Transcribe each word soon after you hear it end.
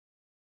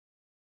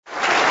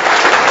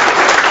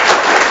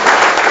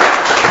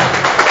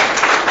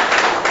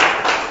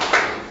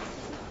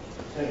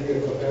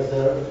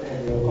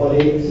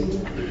colleagues,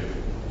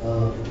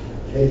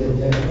 ladies and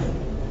gentlemen.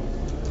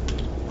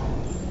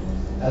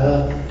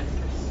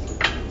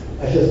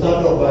 I should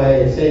start off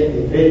by saying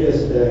the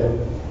greatest,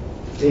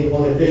 being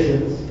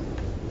politicians,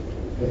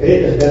 the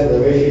greatest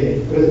deprivation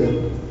in prison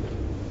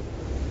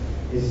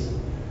is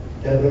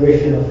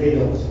deprivation of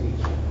freedom of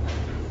speech.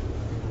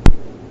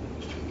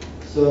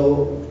 So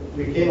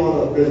we came out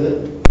of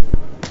prison,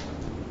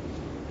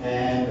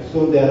 and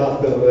soon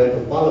thereafter we went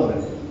to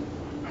Parliament.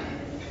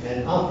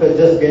 And after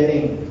 2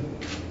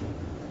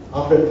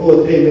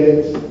 or 3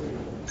 minutes,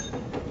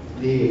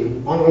 the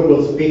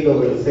Honorable Speaker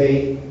will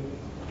say,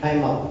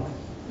 "Time up."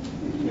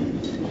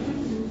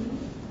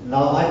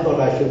 Now I thought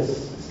I should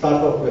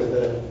start off with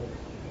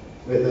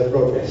a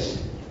protest.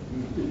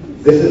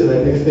 This is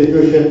an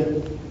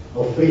institution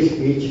of free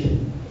speech,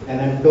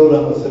 and I'm told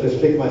I must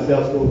restrict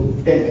myself to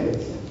 10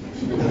 minutes.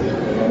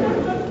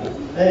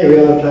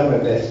 Anyway, I'll try my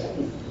best.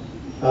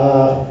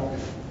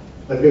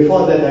 But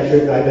before that, I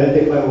should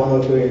identify one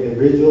or two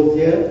individuals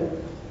here.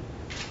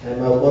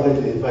 And my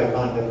apologies if I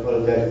can't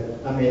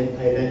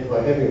identify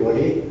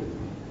everybody.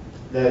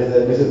 There's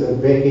Mrs.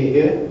 Mbeki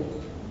here.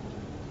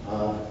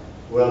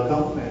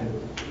 Welcome. And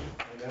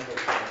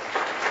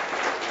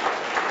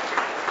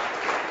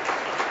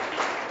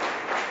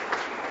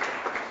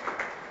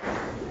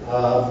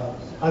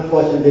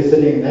unfortunately,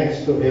 sitting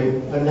next to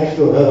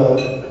her,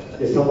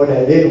 is somebody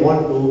I didn't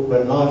want to,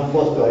 but now I'm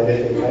forced to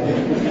identify him.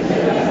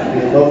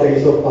 He's Dr.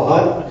 Yusuf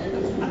Fahad.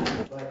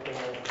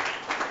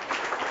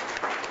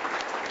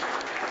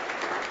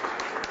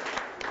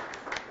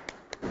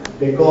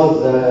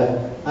 Because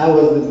I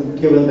was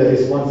given the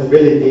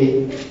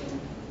responsibility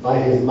by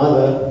his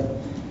mother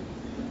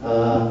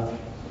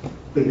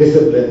to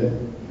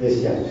discipline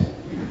this child.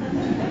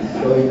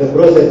 So in the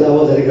process, I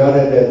was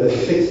regarded as the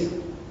sixth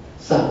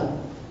son.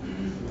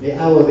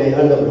 I was the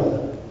elder brother.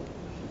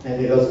 And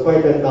it was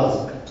quite a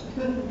task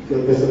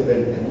to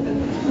discipline him.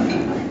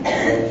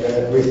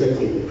 But we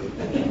succeeded.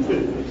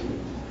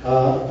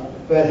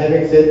 But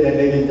having said that,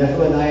 ladies and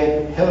gentlemen,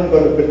 I haven't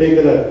got a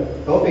particular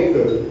topic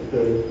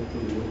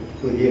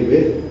to deal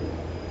with.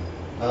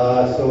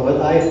 So what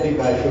I think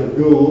I should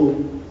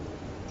do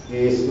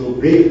is to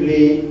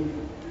briefly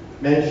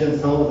mention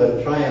some of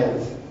the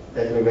trials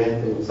that we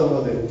went through, some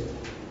of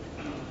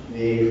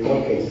the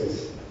court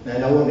cases.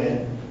 And I won't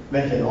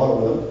mention all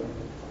of them.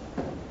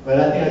 But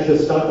I think I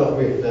should start off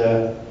with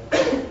the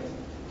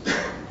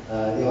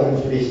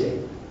Orange Free State.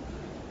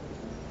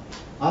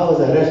 I was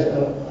arrested.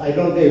 I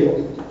don't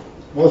think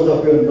most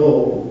of you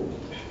know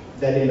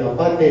that in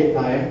apartheid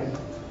time,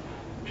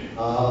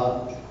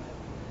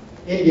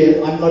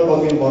 India, I'm not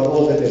talking about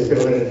all the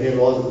discriminatory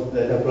laws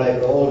that apply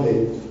to all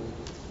the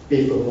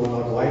people who are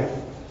not white.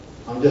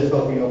 I'm just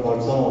talking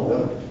about some of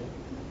them.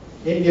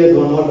 Indians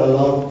were not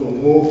allowed to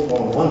move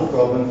from one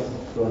province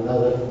to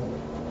another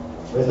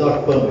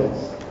without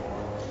permits.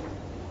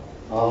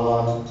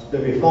 To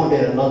be found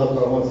in another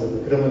province is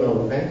a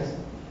criminal offense.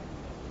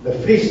 The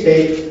Free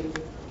State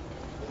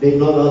did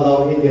not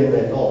allow Indians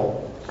at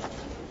all.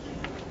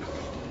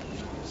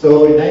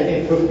 So in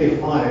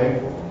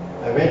 1955,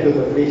 I went to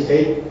the Free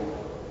State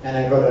and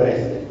I got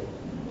arrested.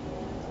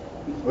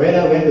 When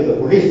I went to the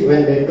police,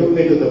 when they took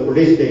me to the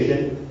police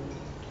station,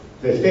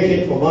 the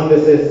station commander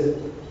says,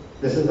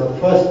 "This is the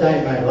first time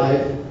in my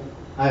life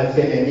I have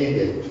seen an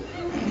Indian."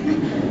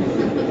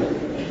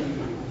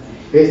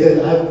 He says,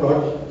 "I've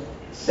got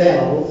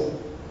cells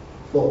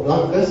for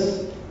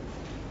Blankus,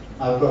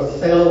 I've got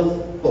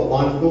cells for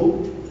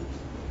Bantu,"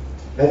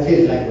 that's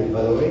his language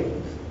by the way,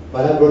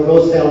 "but I've got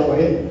no cell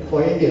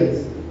for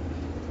Indians."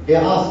 He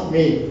asked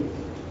me,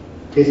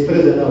 his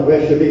prisoner,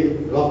 where should he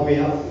lock me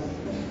up?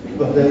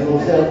 Because there's no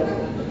cell.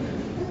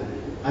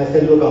 I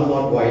said, "Look, I'm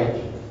not white,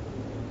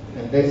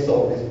 and let's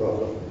solve this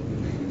problem."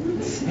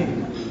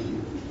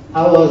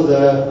 I was,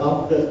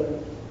 after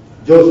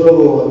Joe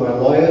Slobo was my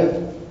lawyer,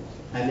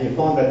 and he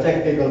found a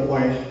technical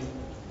point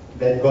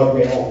that got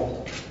me off.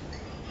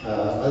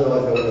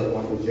 Otherwise, I would have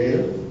gone to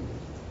jail.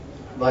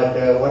 But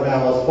when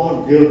I was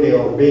found guilty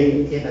of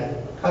being in a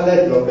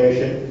colored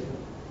location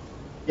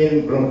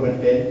in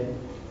Bloemfontein,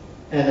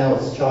 and I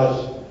was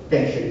charged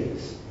 10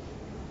 shillings,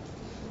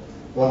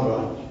 one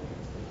branch.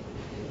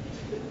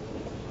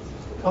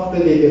 Come to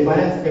the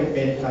Defiance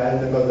Campaign trial,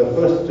 because the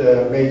first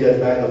major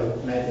trial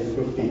of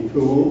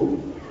 1952,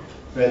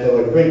 where there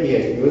were 20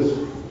 accused.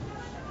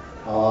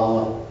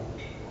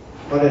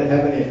 What had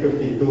happened in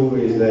 52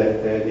 is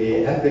that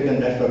the African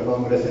National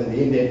Congress and the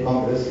Indian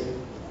Congress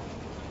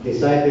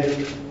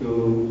decided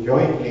to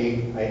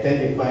jointly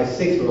identify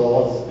 6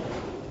 laws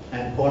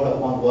and called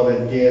upon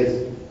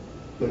volunteers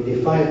to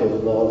defy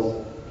those laws,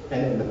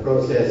 and in the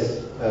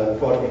process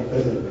fought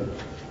imprisonment.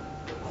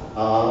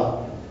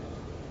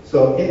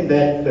 So in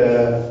that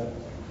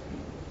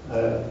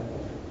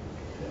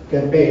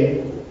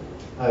campaign,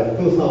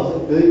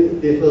 2000,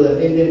 this was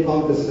an Indian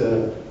Congress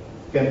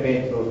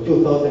campaign, so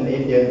 2,000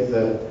 Indians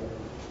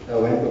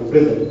went to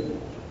prison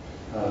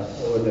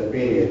over the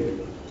period.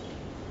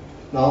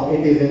 Now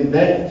it is in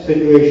that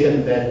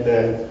situation that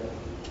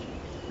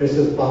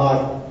Mrs.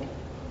 Fahad,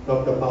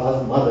 Dr.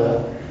 Fahad's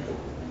mother,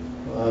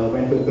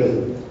 went to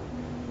prison.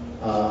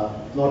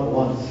 Not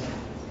once,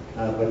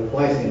 but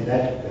twice in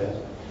that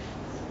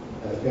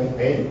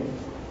campaign.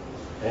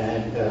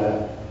 And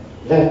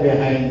left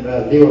behind,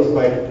 he was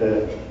quite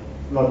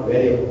not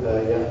very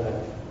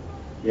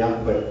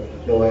young, but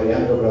there were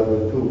younger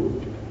brothers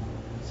too.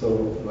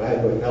 So I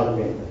had to help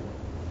him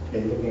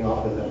in looking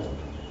after them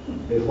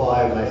before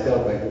I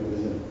myself went to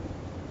prison.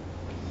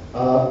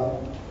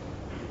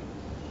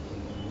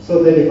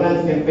 So the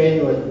defiance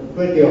campaign was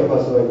 20 of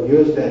us were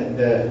accused, and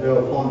we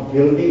were found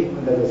guilty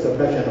under the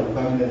Suppression of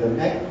Communism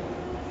Act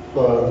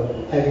for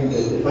having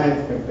this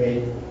defiance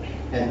campaign,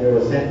 and we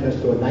were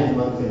sentenced to 9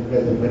 months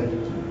imprisonment,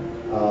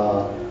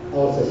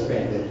 all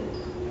suspended.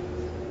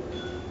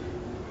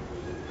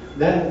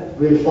 Then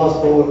we'll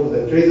fast forward to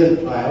the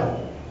treason trial,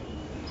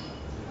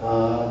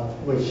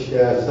 which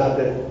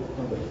started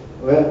on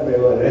we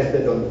were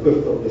arrested on the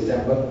 5th of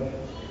December,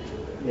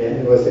 the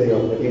anniversary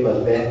of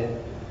Madiba's death.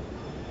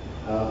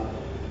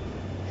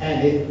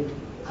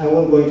 I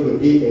won't go into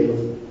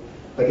details,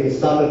 but it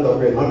started off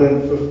with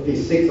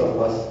 156 of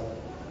us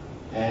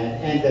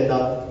and ended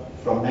up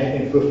from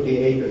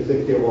 1958 to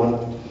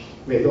 61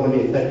 with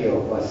only 30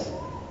 of us.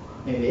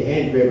 In the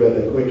end, we were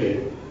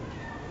acquitted.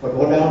 But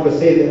what I want to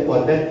say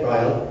about that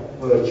trial,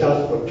 we were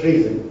charged for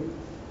treason,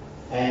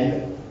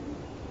 and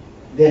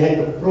they had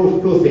to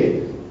prove two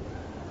things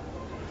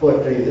for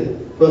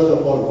treason. First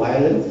of all,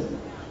 violence,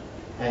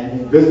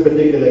 and in this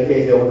particular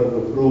case, they wanted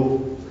to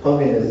prove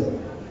communism.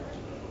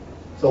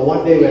 So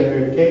one day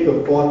when we came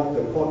to court,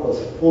 the court was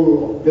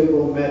full of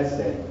diplomats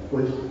and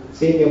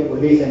senior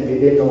police, and we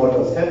didn't know what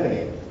was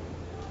happening.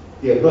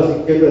 The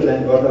prosecutor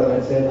then got up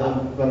and said,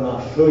 I'm going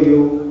to show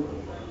you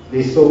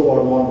these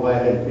so-called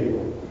non-violent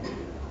people.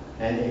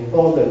 And he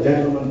called a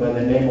gentleman by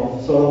the name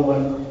of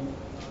Solomon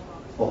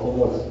of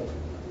Homos,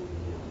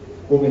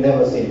 whom we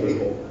never seen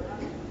before.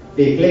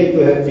 He claimed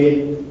to have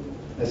been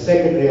a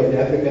secretary of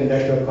the African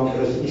National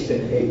Congress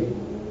Eastern Cape.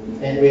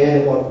 And we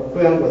had about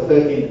 12 or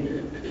 13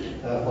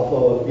 of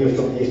our views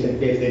from the Eastern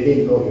Cape. They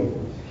didn't know him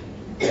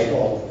at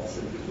all.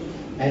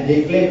 And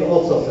he claimed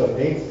all sorts of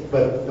things,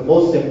 but the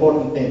most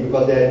important thing,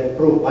 because they had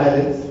proved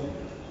violence,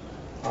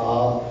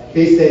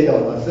 he said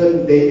on a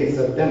certain date in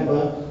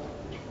September,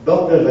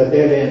 Dr.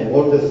 Latele and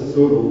Walter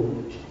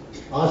Sisulu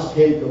asked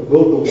him to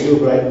go to New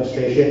Brighton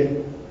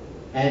Station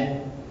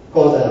and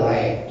cause a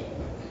riot.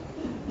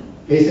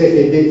 He says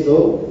he did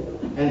so,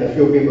 and a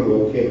few people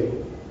were killed.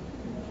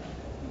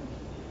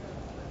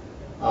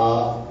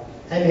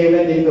 And he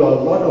went into a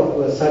lot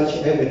of such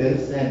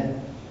evidence, and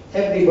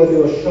everybody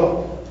was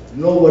shocked.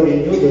 Nobody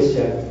knew this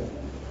chap.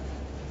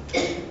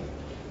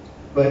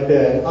 But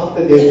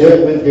after the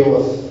judgment, he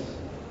was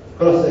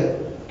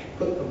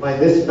cross-examined. By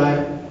this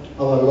time,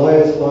 our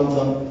lawyers found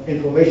some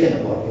information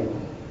about him.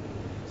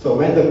 So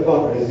when the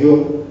court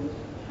resumed,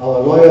 our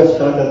lawyers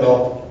started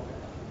off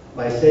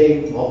by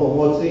saying,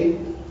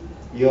 Mokomotsi,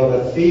 you're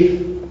a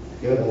thief,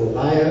 you're a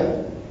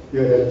liar,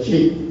 you're a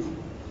cheat.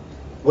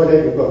 What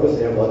have you got to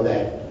say about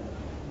that?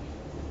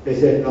 They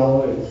said,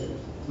 no, it's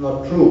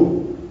not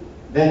true.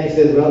 Then he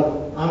says,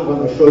 well, I'm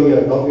going to show you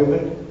a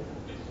document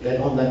that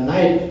on the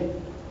night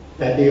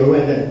that you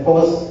went and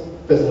caused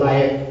this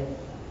riot,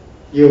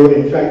 you were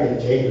in fact in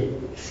jail.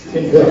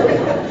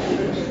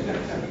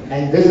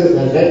 And this is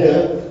a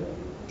letter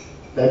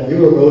that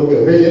you wrote,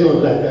 the original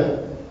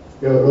letter,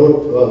 you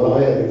wrote to a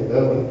lawyer in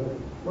Durban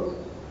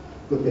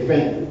to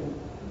defend you.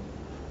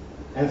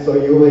 And so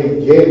you were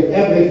in jail.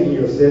 Everything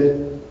you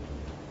said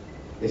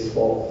is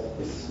false,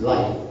 is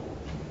lie.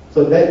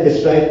 So that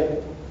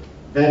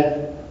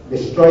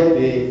destroyed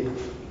the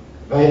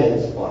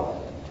violence part.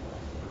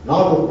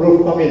 Now to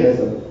prove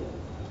communism,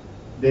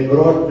 they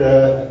brought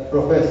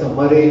Professor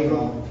Murray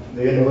from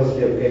the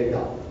University of Cape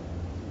Town.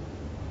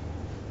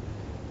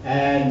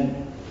 And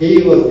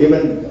he was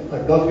given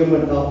a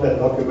document after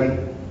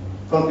document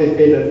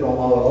confiscated from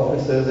our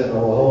offices and our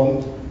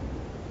homes.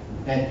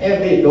 And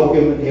every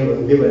document he was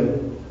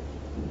given,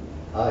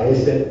 he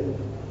said,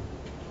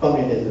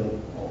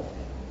 communism,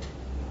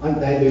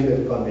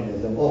 undiluted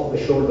communism,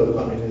 off-the-shoulder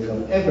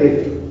communism,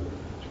 everything.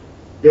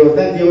 He was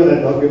then given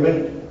a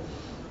document.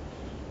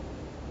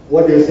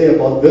 What do you say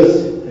about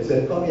this? He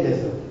said,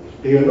 communism.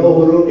 Do you know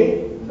who wrote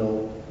it?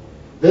 No.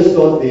 This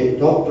was the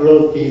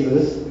doctoral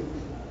thesis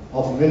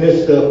of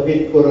Minister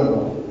Pete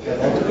Coronel.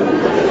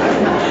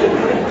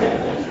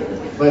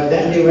 But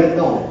then he went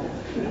on.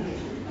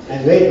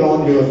 And later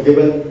on he was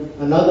given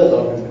another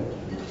document.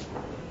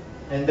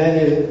 And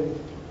then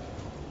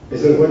he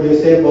said, what do you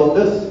say about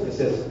this? He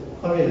says,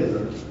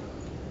 communism.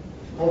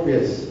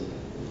 Obvious.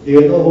 Do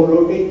you know who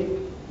wrote it?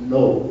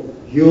 No.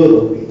 You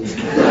wrote it.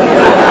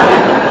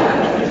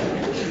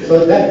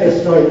 So that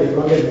destroyed the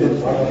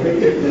communism part of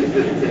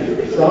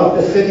it. So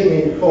after sitting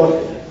in court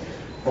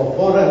for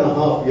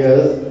 4.5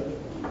 years,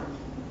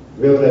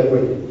 we were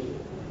acquitted.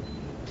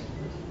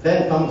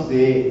 Then comes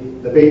the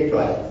big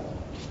trial,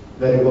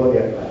 the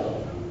Rivonia trial.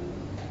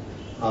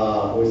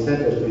 We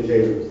sent us to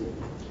jail.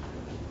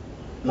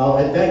 Now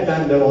at that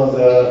time there was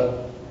a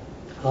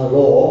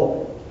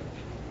law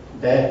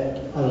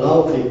that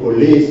allowed the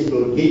police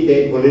to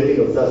detain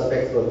political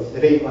suspects for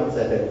 3 months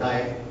at a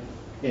time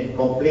in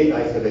complete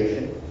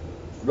isolation.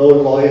 No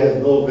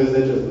lawyers, no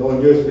visitors, no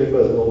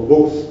newspapers, no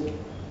books.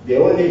 The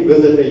only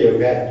visitor you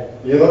get,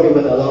 you're not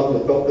even allowed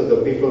to talk to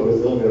the people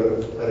with whom you're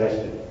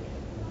arrested.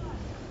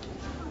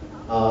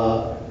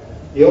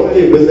 The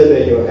only visitor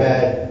you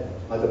had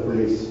are the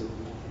police.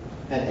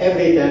 And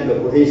every time the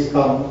police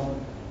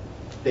come,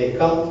 they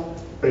come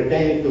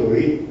pretending to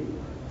read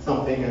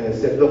something and they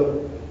said,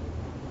 look,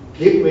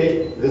 give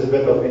me this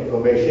bit of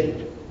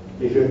information.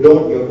 If you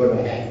don't, you're going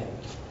to hang.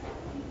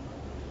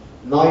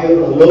 Now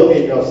you're alone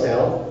in your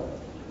cell.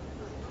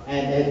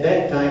 And at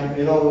that time,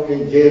 you know,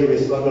 in jail we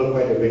struggled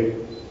quite a bit.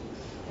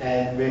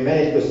 And we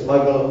managed to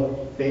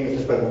smuggle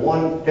things, but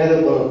one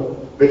terrible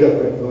bit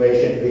of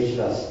information reached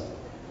us.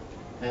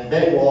 And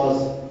that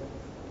was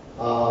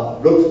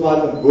Brooks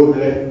Martin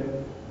Goodland,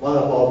 one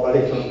of our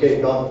colleagues from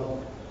Cape Town,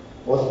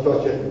 was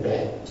tortured to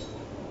death.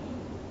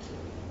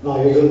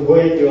 Now you will go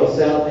into your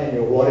cell and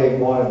you're worrying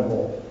more and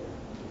more.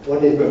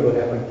 What is going to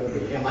happen to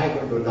me? Am I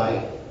going to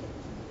die?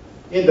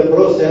 In the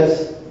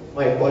process,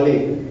 my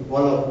colleague,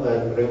 one of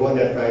the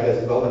rewarded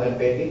writers, Governor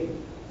Petty,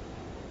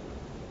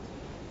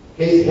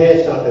 his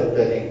hair started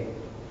turning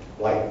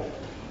white.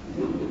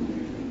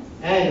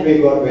 And we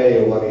got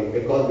very worried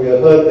because we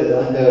have heard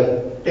that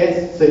under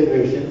tense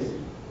situations,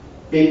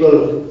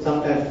 people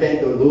sometimes tend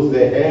to lose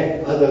their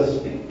hair,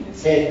 others'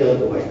 hair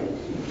turns white.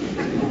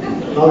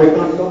 Now we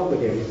can't talk to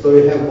him, so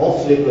we have more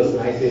sleepless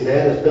nights. His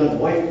hair has turned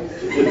white.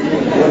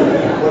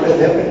 What has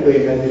happened to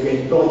him? Has he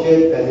been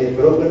tortured? Has he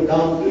broken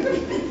down?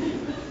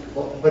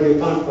 But you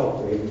can't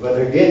talk to him. But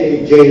again,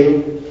 in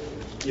jail,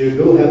 you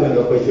do have an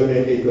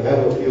opportunity to have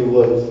a few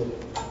words.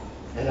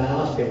 And I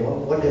asked him,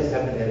 what has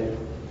happened? Have you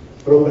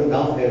broken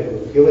down? Have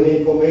you given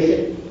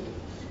information?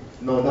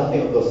 No,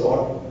 nothing of the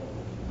sort.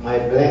 My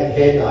black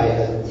hair dye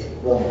has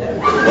worn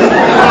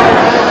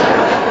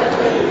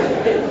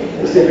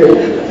You see,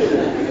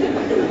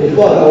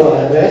 before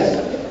our arrest,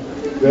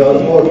 we were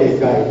all these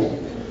guys.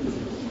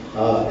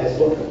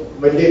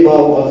 Madiba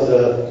was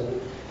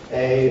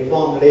a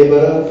farm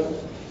laborer,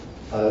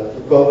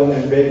 Corbin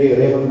and Brady,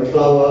 Raymond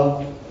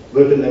McClower,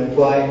 Wilton and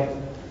Quine,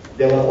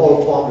 they were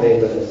all farm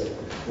laborers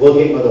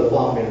working on the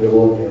farm in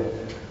Livonia.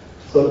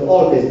 So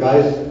all these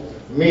guys,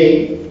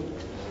 me,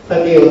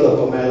 30 years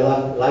of my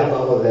life I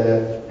was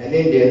an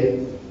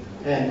Indian,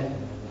 and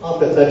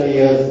after 30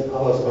 years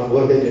I was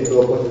converted into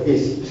a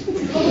Portuguese.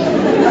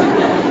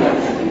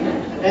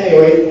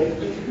 Anyway,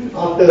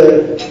 after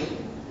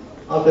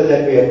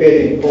that we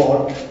appeared in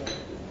court,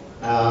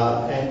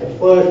 and the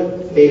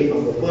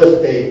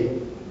first day,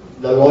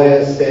 the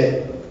lawyers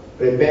said,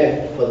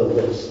 prepare for the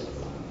worst.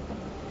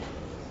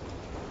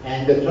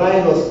 And the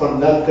trial was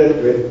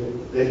conducted with,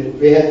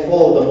 we had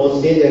 4 of the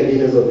most senior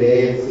leaders of the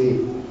ANC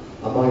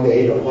among the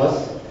 8 of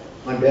us,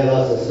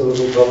 Mandela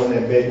Sisulu,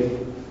 Governor Mbeki,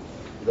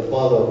 the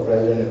father of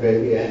President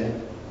Mbeki,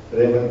 and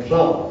Raymond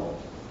Clough.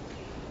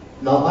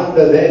 Now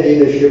under their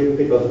leadership,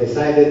 it was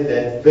decided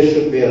that this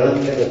should be run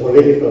as a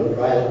political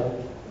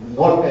trial,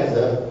 not as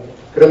a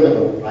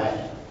criminal trial.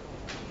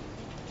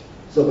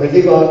 So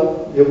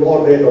Madiba, you've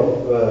all read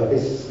of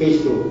his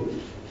speech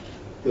to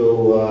the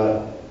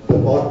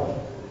court.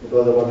 It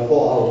was about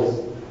 4 hours.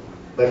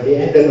 But he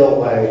ended up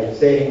by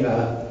saying,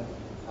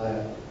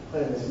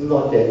 it's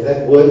not the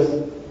exact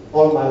words,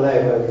 all my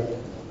life I've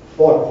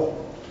fought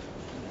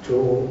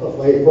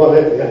for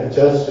equality and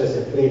justice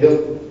and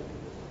freedom.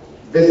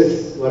 This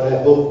is what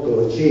I hope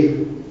to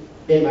achieve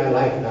in my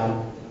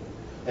lifetime.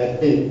 And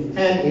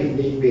if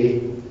need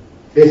be,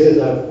 this is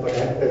what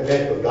I'm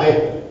prepared to die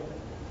for.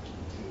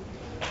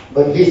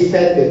 But he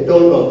set the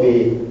tone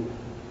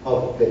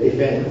of the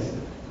defense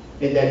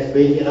in that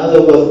speech. In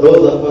other words,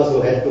 those of us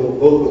who had to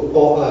go to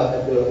court,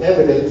 to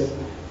evidence,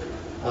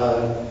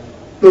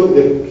 took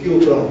the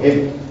cue from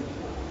him,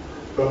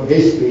 from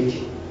his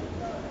speech.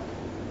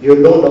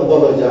 You don't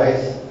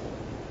apologize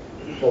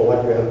for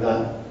what you have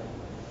done.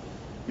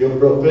 You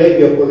proclaim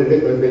your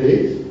political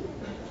beliefs.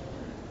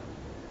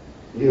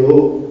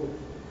 You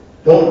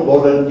don't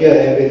volunteer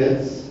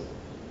evidence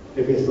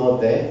if it's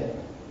not there.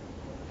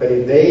 But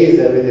if there is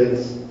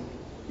evidence,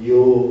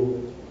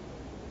 you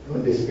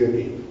don't dispute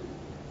it.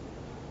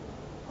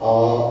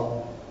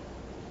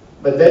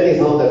 But that is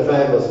how the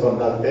trial was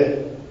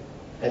conducted.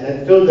 And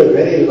until the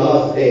very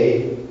last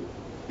day,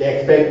 the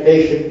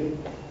expectation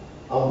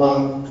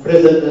among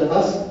prisoners,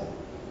 us,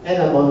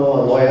 and among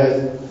our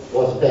lawyers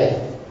was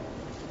death.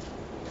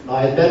 Now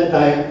at that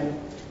time,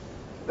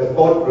 the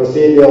court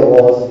procedure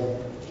was,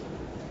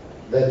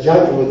 the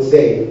judge would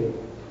say,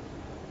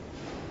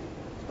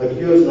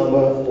 accused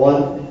number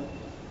 1,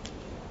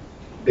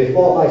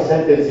 before I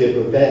sentence you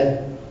to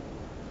death,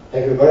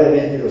 have you got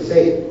anything to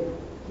say?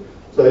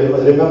 So you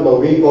must remember,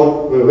 we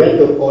went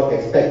to court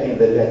expecting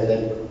the death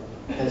sentence,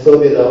 and so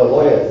did our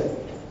lawyers.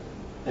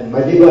 And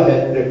Madiba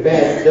had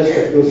prepared just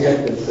a few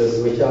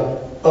sentences which are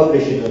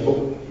published in the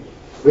book,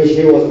 which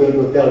he was going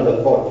to tell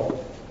the court.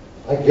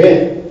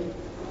 Again,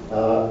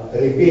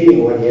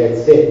 repeating what he had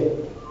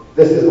said.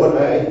 This is what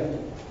I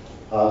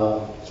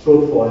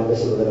stood for, and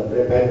this was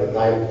prepared to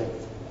die.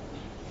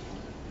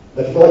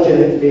 But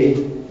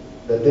fortunately,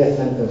 the death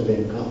sentence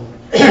didn't come.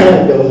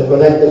 There was a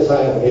collective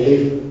sigh of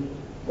relief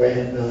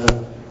when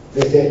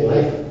they said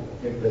life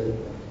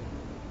imprisonment.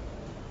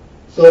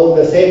 So on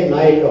the same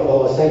night of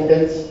our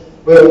sentence,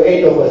 there were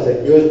 8 of us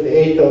accused. The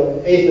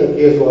eighth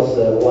accused was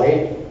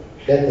white,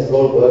 Dennis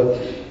Goldberg,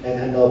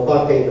 and under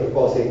apartheid, of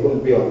course, he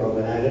couldn't be on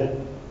Robben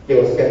Island. He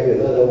was kept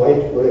with other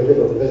white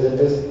political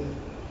prisoners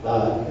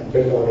in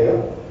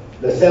Victoria.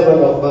 The 7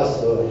 of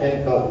us were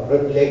handcuffed,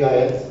 leg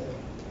irons,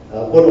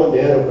 put on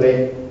the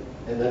aeroplane,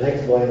 and the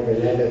next morning we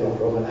landed on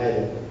Robben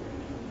Island.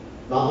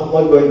 Now, I'm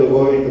not going to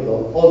go into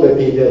all the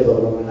details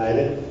of Robben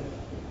Island.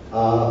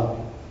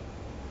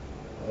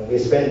 We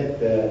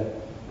spent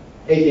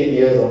 18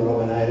 years on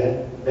Robben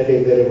Island, that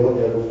is the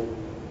remote,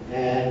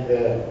 and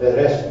the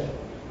rest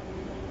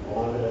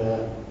on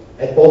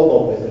at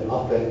Portmore prison.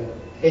 After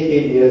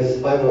 18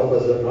 years, 5 of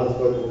us were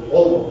transferred to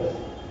Portmore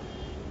prison.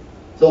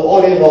 So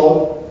all in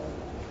all,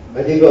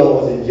 Madiba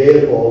was in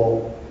jail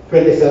for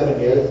 27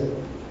 years.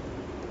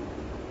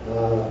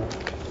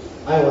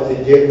 I was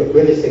in jail for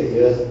 26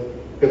 years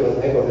because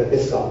I got a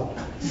discount.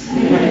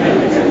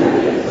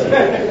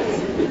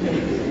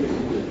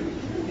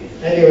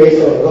 Anyway,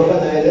 so Robben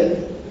Island,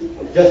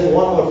 just 1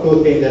 or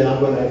 2 things, and I'm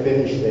going to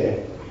finish there.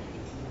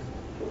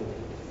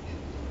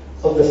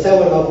 Of the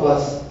 7 of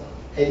us,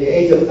 at the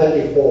age of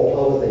 34,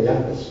 I was the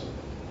youngest.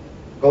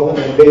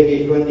 Governor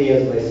Mbeki, 20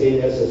 years my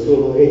senior,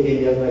 Sisulu,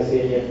 18 years my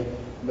senior,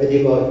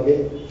 Madiba,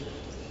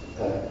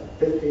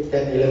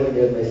 10, 11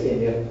 years my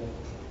senior.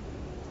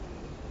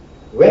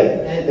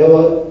 And there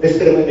were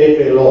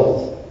discriminatory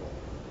laws.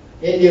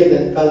 Indians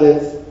and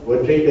coloreds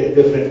were treated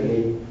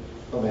differently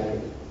from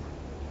Africans.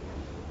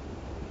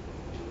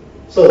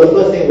 So the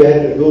first thing we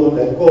had to do on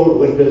that cold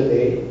winter's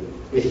day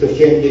is to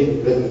change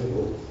into prison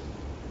rules.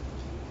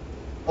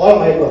 All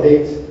my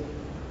colleagues,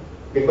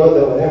 because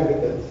they were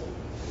Africans,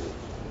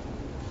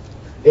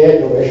 they had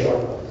to wear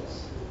short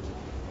trousers.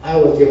 I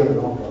was given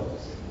long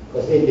trousers,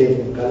 because Indians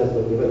and coloreds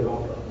were given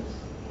long trousers.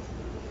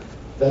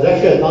 The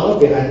rationale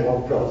behind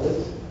long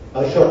trousers,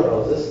 short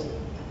trousers,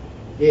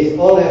 is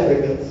all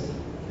Africans,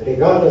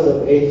 regardless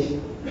of age,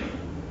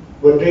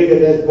 were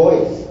treated as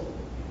boys.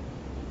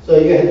 So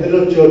you had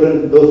little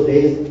children in those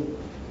days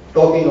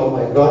talking of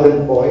my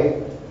garden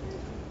boy,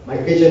 my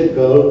kitchen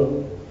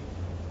girl.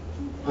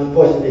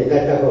 Unfortunately,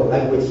 that type of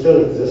language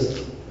still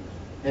exists.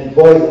 And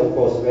boys, of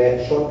course,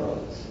 wear short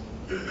trousers.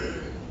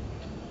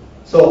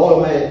 So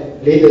all my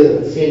leaders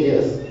and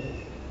seniors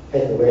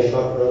had to wear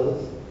short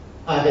trousers.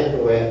 I had to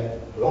wear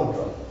long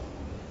trousers.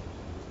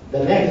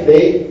 The next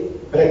day,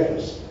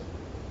 breakfast.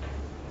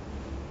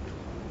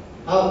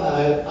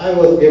 I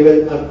was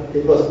given,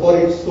 it was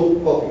porridge,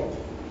 soup, coffee.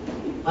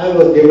 I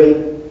was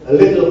given a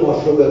little more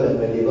sugar than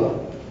Madiba,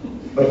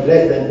 but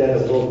less than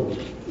Dennis Goldberg.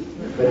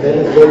 But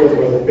Dennis Goldberg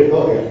was a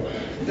Pretoria.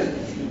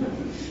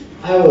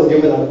 I was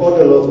given a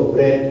quarter loaf of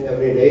bread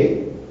every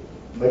day.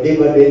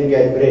 Madiba didn't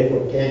get bread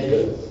for 10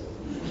 years.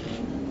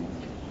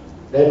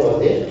 That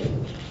was it.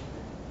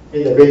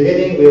 In the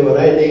beginning, we were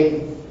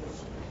writing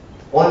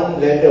 1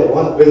 letter,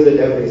 1 visit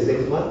every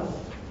 6 months.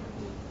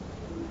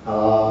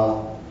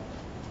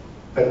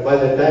 But by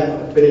the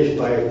time I finished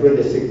my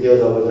 26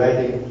 years, I was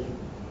writing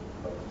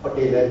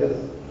 40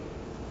 letters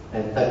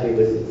and 30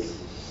 visits.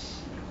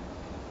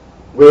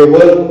 We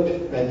worked,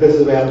 and this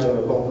is where I'm going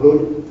to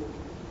conclude,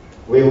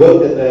 we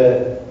worked at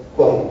the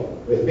quarry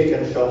with pick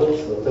and shovels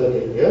for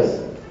 13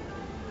 years.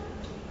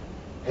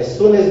 As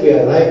soon as we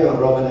arrived on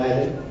Robben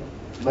Island,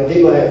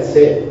 Madiba had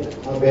said,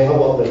 on behalf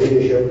of the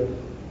leadership,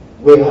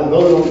 we are no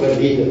longer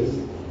leaders,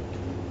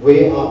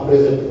 we are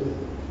prisoners.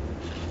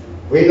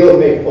 We don't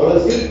make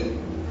policy,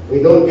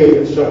 we don't give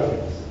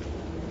instructions.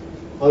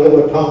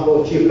 Oliver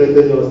Tambo, Chief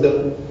Justice, was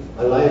still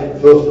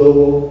alive, Joe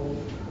Slovo,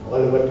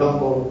 Oliver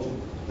Tambo,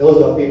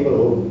 those are people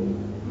who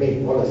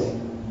make policy.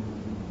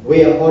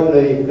 We are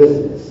ordinary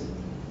prisoners.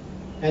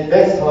 And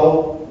that's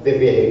how they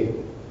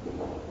behave.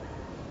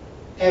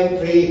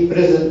 Every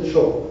prison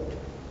show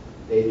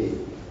they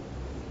did.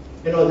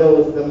 You know, there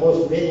was the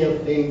most menial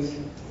things,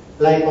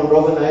 like on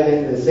Robben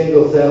Island in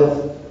single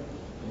cells,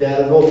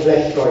 there are no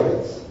flush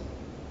toilets.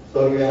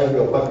 So you have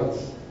your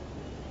buckets.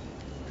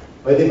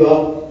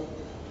 Madiba,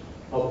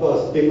 of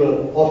course,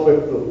 people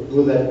offered to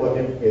do that for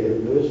him, he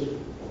refused.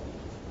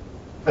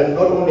 But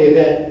not only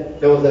that,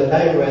 there was a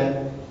time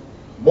when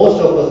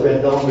most of us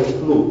went down with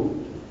flu.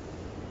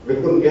 We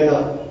couldn't get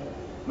up.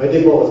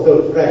 Madiba was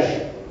still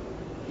fresh.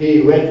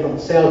 He went from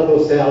cell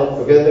to cell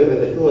together with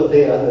the 2 or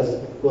 3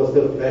 others who were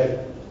still fresh,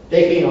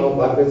 taking our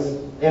buckets,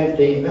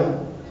 emptying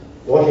them,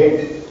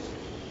 washing,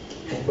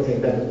 and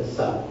putting them in the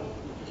sun.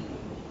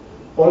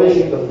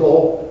 Polishing the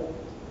floor,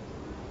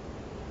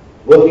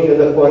 working at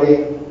the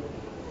quarry,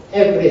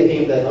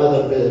 everything that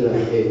other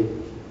prisoners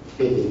did,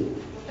 he did,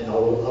 and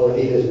our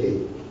leaders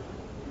did.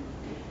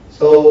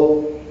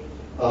 So,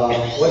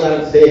 what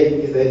I'm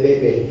saying is that they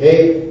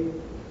behave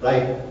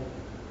like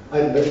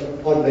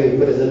ordinary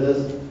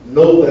prisoners,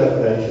 no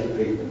preferential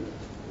treatment.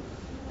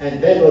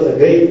 And that was a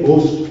great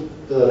boost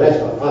to the rest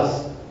of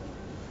us,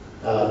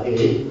 the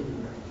the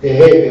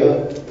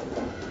behavior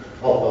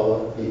of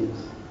our leaders.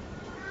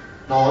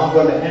 Now I'm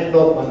going to end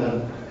up on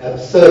an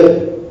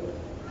absurd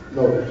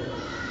note.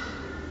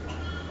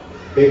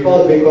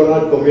 Because we could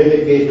not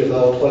communicate with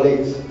our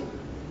colleagues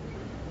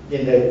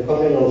in the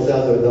communal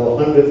cells, with our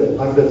hundreds and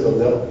hundreds of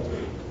them,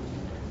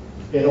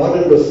 in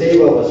order to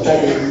save our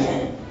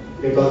studies,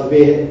 because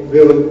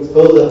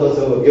those of us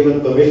who were given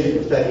permission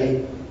to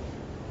study,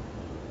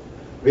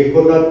 we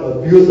could not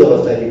abuse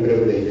our study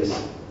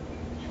privileges.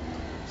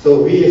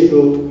 So we used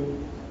to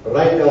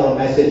write down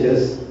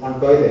messages on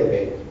toilet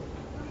paper.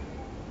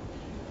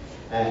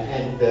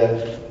 And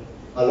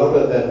a lot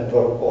of them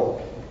got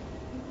caught.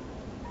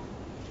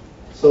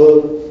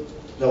 So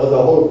there was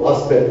a whole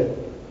basket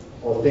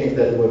of things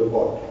that were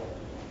caught.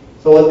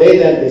 So they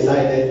then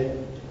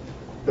decided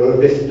to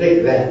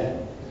restrict that.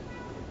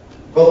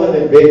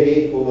 Governor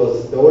Mbeki, who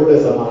was the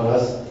oldest among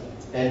us,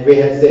 and we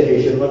had said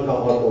he should not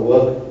come out to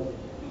work,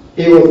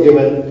 he was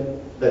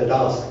given the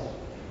task.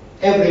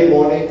 Every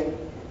morning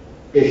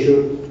he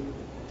should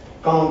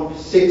count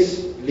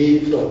 6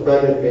 leaves of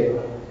toilet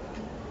paper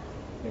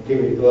and give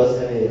it to us,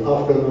 and in the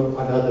afternoon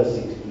another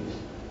 6 leaves,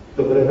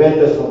 to prevent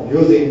us from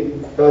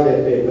using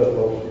toilet paper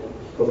for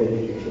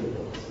communication.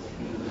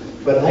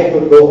 But I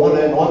could go on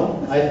and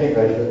on. I think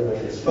I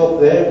should stop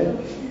there.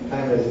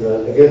 Time is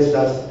against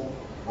us.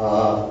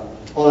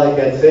 All I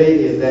can say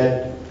is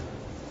that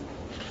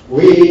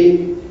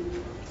we,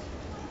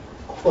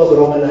 of course,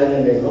 Robben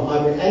Island is not,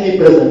 I mean, any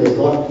prison is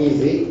not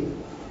easy,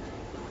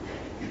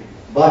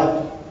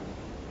 but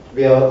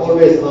we are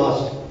always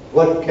asked,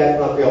 what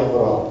kept up your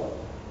morale?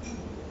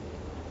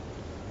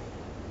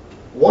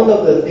 One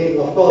of the things,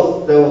 of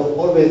course, there was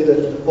always,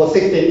 for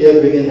 16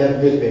 years we didn't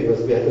have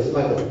newspapers, we had to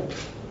smuggle.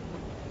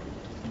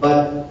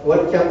 But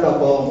what kept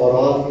up our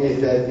morale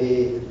is that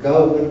the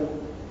government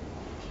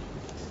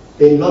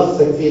did not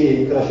succeed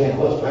in crushing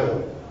horse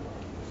travel.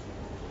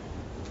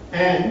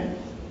 And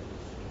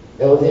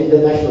there was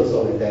international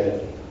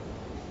solidarity.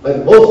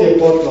 But most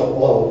important of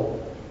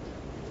all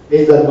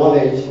is the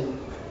knowledge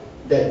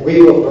that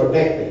we were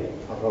protected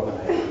on Robben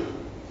Island.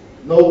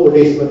 No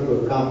policeman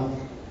could come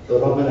to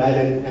Robben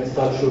Island and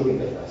start shooting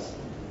at us.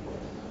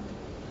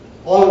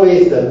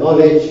 Always the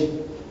knowledge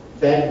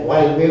that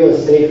while we were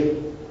safe,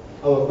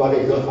 our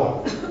colleagues were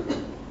harmed.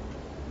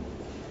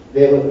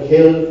 They were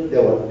killed, they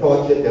were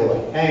tortured, they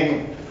were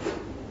hanged,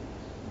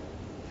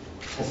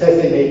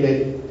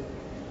 assassinated.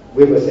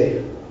 We were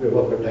safe, we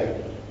were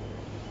protected.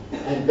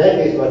 And that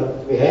is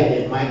what we had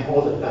in mind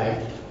all the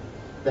time,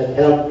 that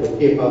helped to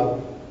keep up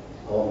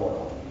our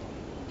morale.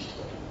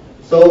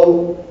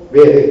 So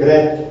we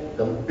regret,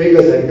 the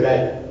biggest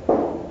regret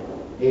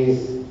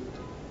is,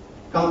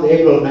 come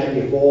April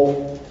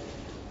 '94,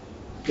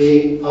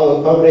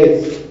 our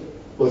comrades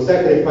who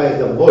sacrificed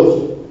the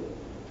most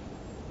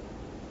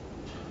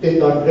did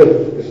not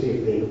live to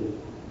see freedom.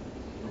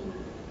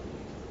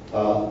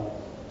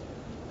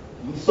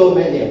 So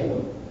many of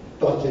them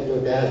tortured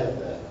to death,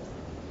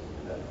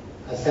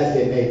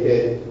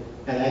 assassinated,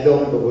 and I don't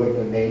want to go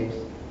into names,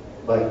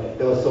 but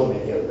there were so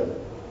many of them.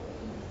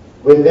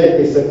 With that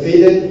we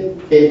succeeded.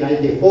 Came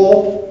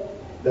 '94,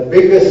 the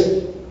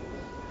biggest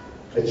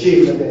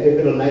achievement in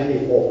April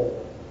 '94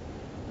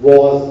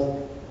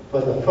 was,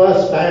 for the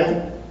first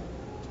time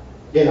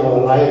in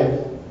our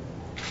lives,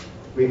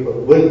 we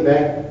could win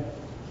back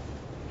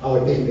our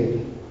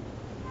dignity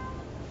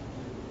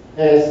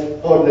as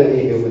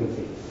ordinary human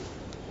beings,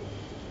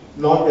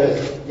 not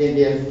as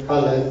Indians,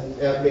 colors,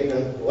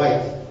 Africans,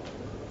 whites.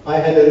 I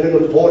had a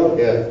little board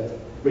here,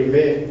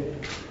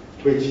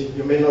 which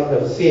you may not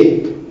have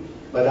seen,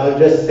 but I'll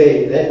just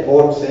say that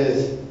board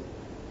says,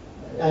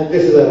 and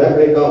this is a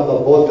replica of the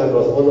board that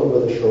was all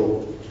over the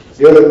show,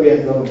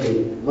 Europeans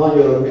only,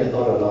 non-Europeans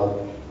not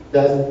allowed.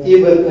 There's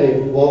even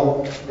a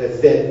board that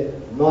said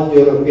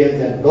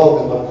non-Europeans and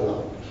dogs are not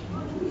allowed.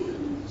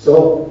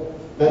 So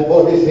that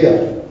board is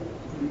here,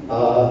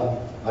 a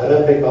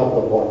replica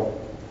of the board.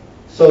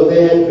 So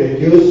they had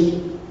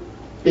reduced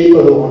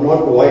people who were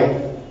not white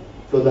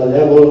to the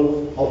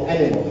level of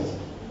animals.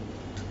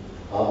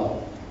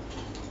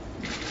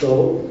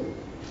 So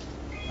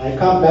I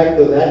come back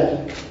to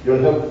that.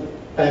 You'll have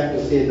time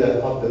to see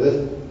that after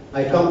this.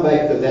 I come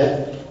back to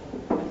that.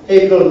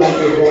 April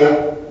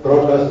 '94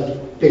 brought us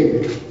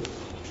dignity.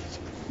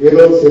 We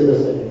don't see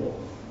this anymore.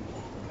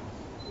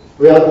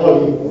 We are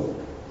all equal.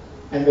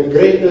 And the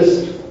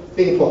greatest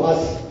thing for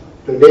us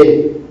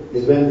today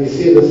is when we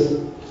see this,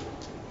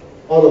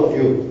 all of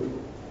you,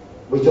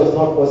 which was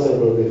not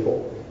possible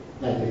before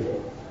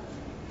 '94.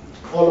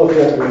 All of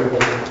you are doing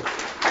possible.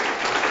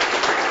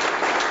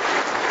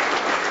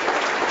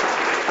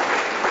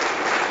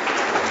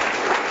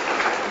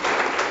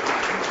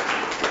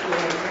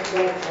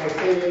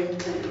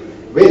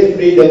 With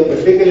freedom,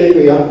 particularly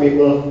to young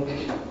people,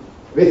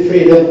 with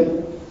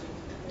freedom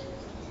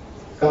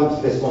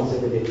comes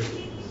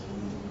responsibility.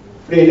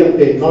 Freedom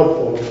did not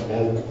fall from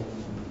heaven.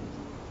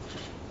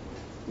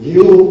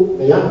 You,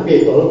 the young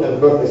people, have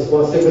got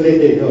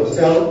responsibility to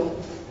yourself,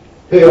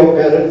 to your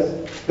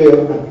parents, to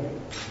your country.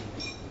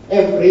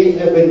 Every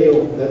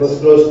avenue that was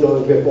closed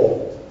doors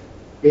before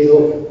is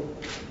open.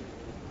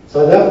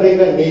 South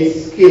Africa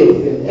needs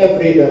skills in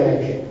every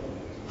direction.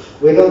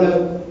 We don't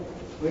have,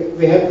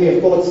 we have to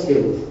import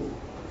skills.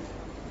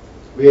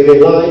 We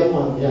rely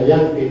on the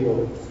young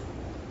people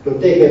to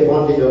take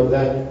advantage of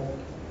that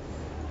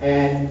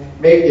and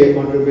make their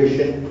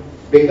contribution,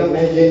 become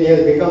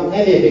engineers, become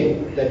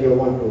anything that you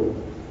want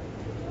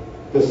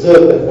to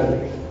serve the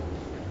country.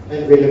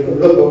 And we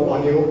look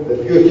upon you, the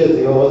future is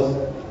yours,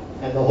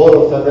 and the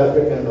whole of South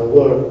Africa and the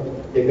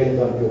world depends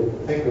on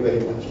you. Thank you very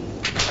much.